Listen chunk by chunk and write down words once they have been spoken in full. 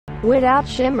Without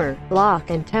shimmer, block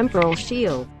and temporal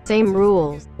shield. Same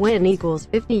rules. Win equals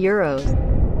 50 euros.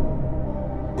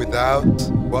 Without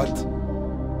what?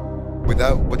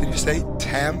 Without, what did you say?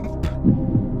 Temp,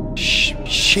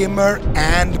 shimmer,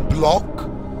 and block?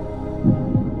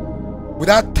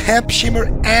 Without temp, shimmer,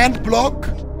 and block?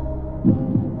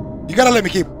 You gotta let me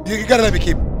keep. You gotta let me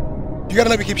keep. You gotta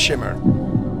let me keep shimmer.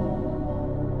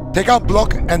 Take out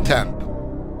block and temp.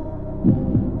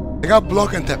 Take out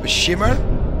block and temp. Shimmer?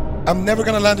 I'm never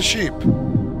gonna land a sheep.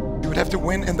 You would have to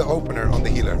win in the opener on the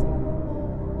healer.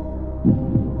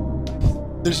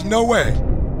 There's no way.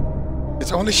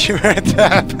 It's only shimmer and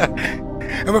temp.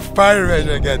 I'm a fire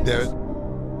ranger again, damn it.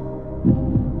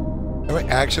 Am I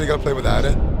actually gonna play without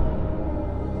it?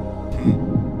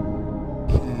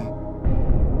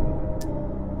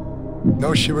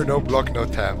 No shimmer, no block, no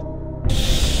temp.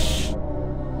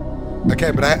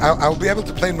 Okay, but I'll be able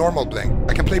to play normal blink.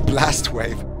 I can play blast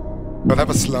wave. But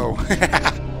have a slow.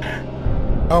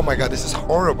 Oh my god, this is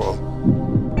horrible.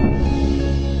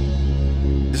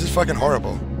 This is fucking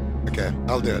horrible. Okay,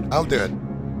 I'll do it. I'll do it.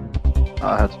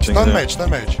 I had to Stun mage, stun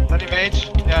mage. Bloody mage.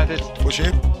 Yeah, I did. Full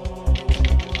sheep.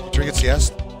 Triggered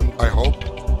CS, I hope.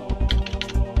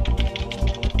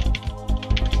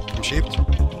 I'm sheeped.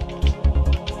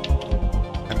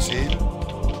 MC.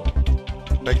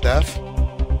 Big death.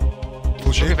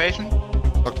 Full sheep. Evasion.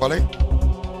 Clock volley.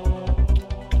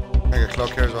 I got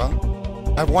cloak here as well.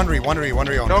 I have one re only.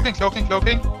 Cloaking.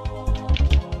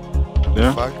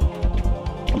 Yeah. Fuck.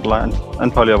 I'm blind.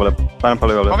 And poly overlap. Blind and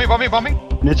poly overlap. Bombing.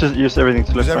 Need to use everything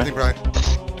to Use lift, everything, right? Brian.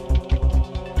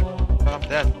 I'm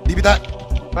dead. DB that.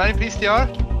 Brian, please TR.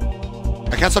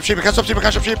 I can't stop sheep, I can't stop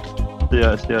sheep.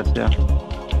 Yes.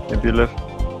 If you live.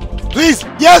 Please!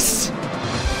 Yes!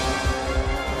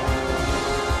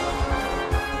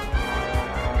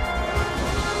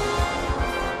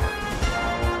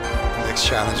 Next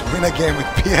challenge. Win a game with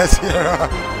PS Hero.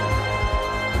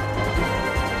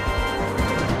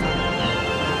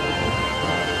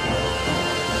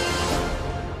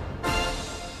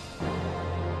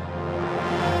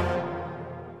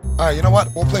 Alright, you know what?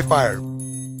 We'll play fire.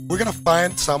 We're gonna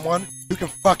find someone who can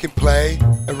fucking play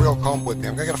a real comp with me.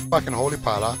 I'm gonna get a fucking Holy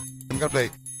Pala. I'm gonna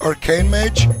play Arcane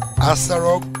Mage, Asa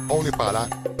Rogue, Holy Pala.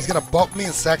 He's gonna bop me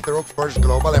and sack the Rogue first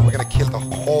global, and we're gonna kill the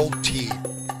whole team.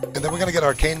 And then we're gonna get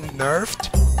Arcane nerfed,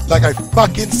 like I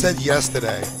fucking said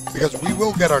yesterday. Because we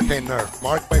will get Arcane nerfed.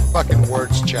 Mark my fucking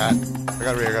words, chat. I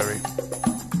gotta read.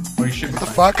 Oh, you should. What the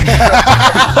fuck?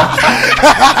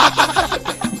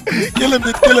 Kill him,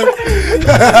 dude, kill him. I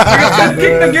got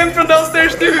kicked again from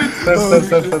downstairs, dude.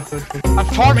 I'm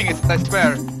farming it, I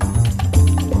swear.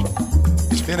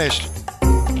 He's finished.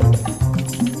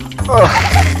 Oh.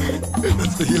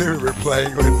 That's the healer we were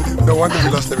playing with. No wonder we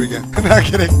lost every game. Not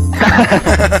kidding.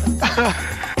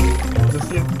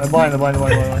 I'm blind.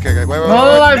 Okay, wait.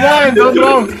 No, I'm blind, don't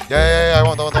wrong. Yeah, I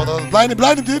want. Blind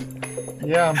him, dude.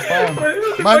 Yeah, I'm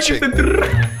fine. Munching.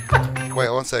 Wait,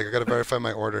 1 sec, I gotta verify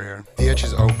my order here. DH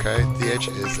is okay, DH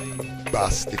is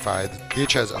bustified.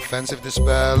 DH has Offensive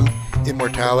Dispel,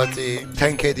 Immortality,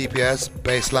 10k DPS,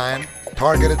 baseline,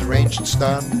 targeted ranged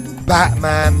stun,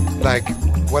 Batman, like,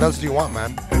 what else do you want,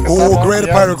 man? Oh,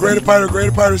 Greater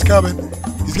Pyro is coming.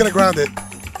 He's gonna ground it.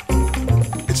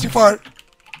 It's too far.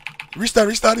 Restart,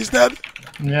 he's dead.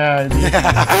 Yeah,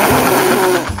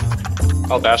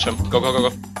 I'll dash him. Go.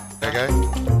 Okay.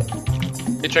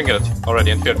 He triggered it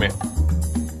already and feared me.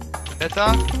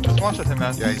 Beta, just one-shot him,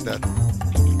 man. Yeah, he's dead.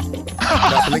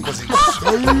 That Link was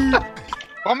insane.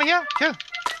 Bombing here, kill.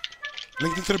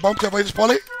 Linked into the bomb to avoid his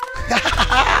poly.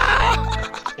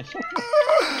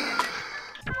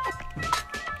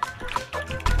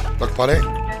 Look, poly.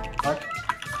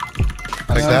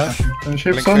 Like that.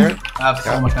 Link clear. I have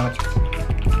so much damage.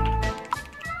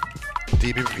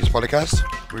 DB use polycast.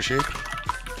 Reshape.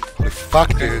 Holy fuck,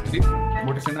 dude.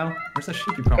 What is it now? Where's the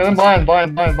shit you promised? I'm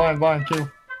blind. Kill.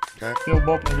 Okay. Kill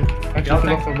Bob, maybe. Actually,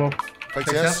 kill off Bob. Fight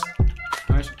yes.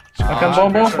 Nice. I can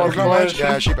bomb Bob.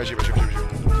 Yeah, sheep. Okay,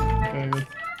 good.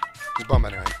 Just bomb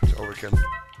anyway. It's overkill.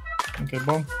 Okay,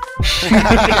 bomb.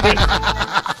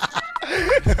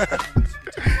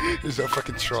 He's a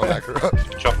fucking troll hacker.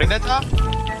 Chopping. Beta,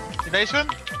 evasion.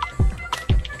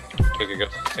 Good.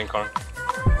 Sync on.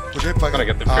 Push it, fuck Gonna it.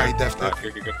 get the Ah, fear. he defed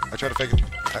it. Good. I tried to fake it.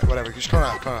 Whatever, just come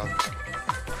out.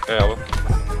 Yeah, I will.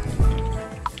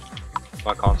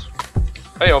 I can't.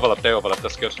 They overlap,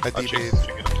 that's good. I DB.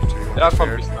 Yeah, I'm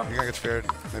Feared. feared. You're gonna get feared,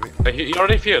 maybe. He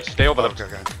already feared, they overlapped.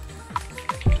 Okay.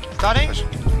 Starting.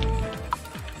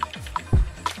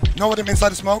 Know what him inside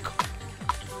the smoke?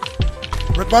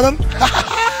 Red button?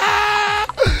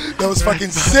 That was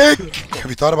fucking sick! have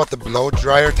you thought about the blow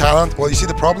dryer talent? Well, you see,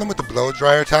 the problem with the blow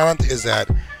dryer talent is that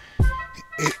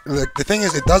like, the thing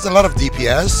is, it does a lot of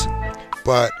DPS,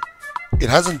 but it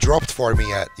hasn't dropped for me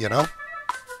yet, you know?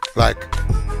 Like,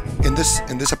 in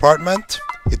this apartment,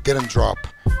 it didn't drop.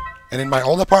 And in my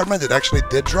old apartment, it actually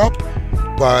did drop,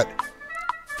 but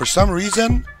for some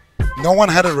reason, no one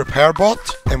had a repair bot,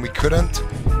 and we couldn't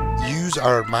use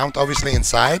our mount, obviously,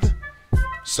 inside,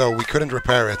 so we couldn't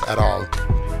repair it at all.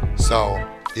 So,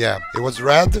 yeah, it was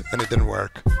red, and it didn't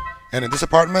work. And in this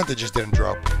apartment, it just didn't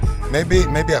drop. Maybe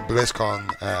at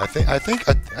BlizzCon,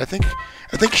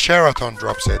 I think Sheraton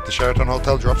drops it. The Sheraton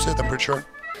Hotel drops it, I'm pretty sure.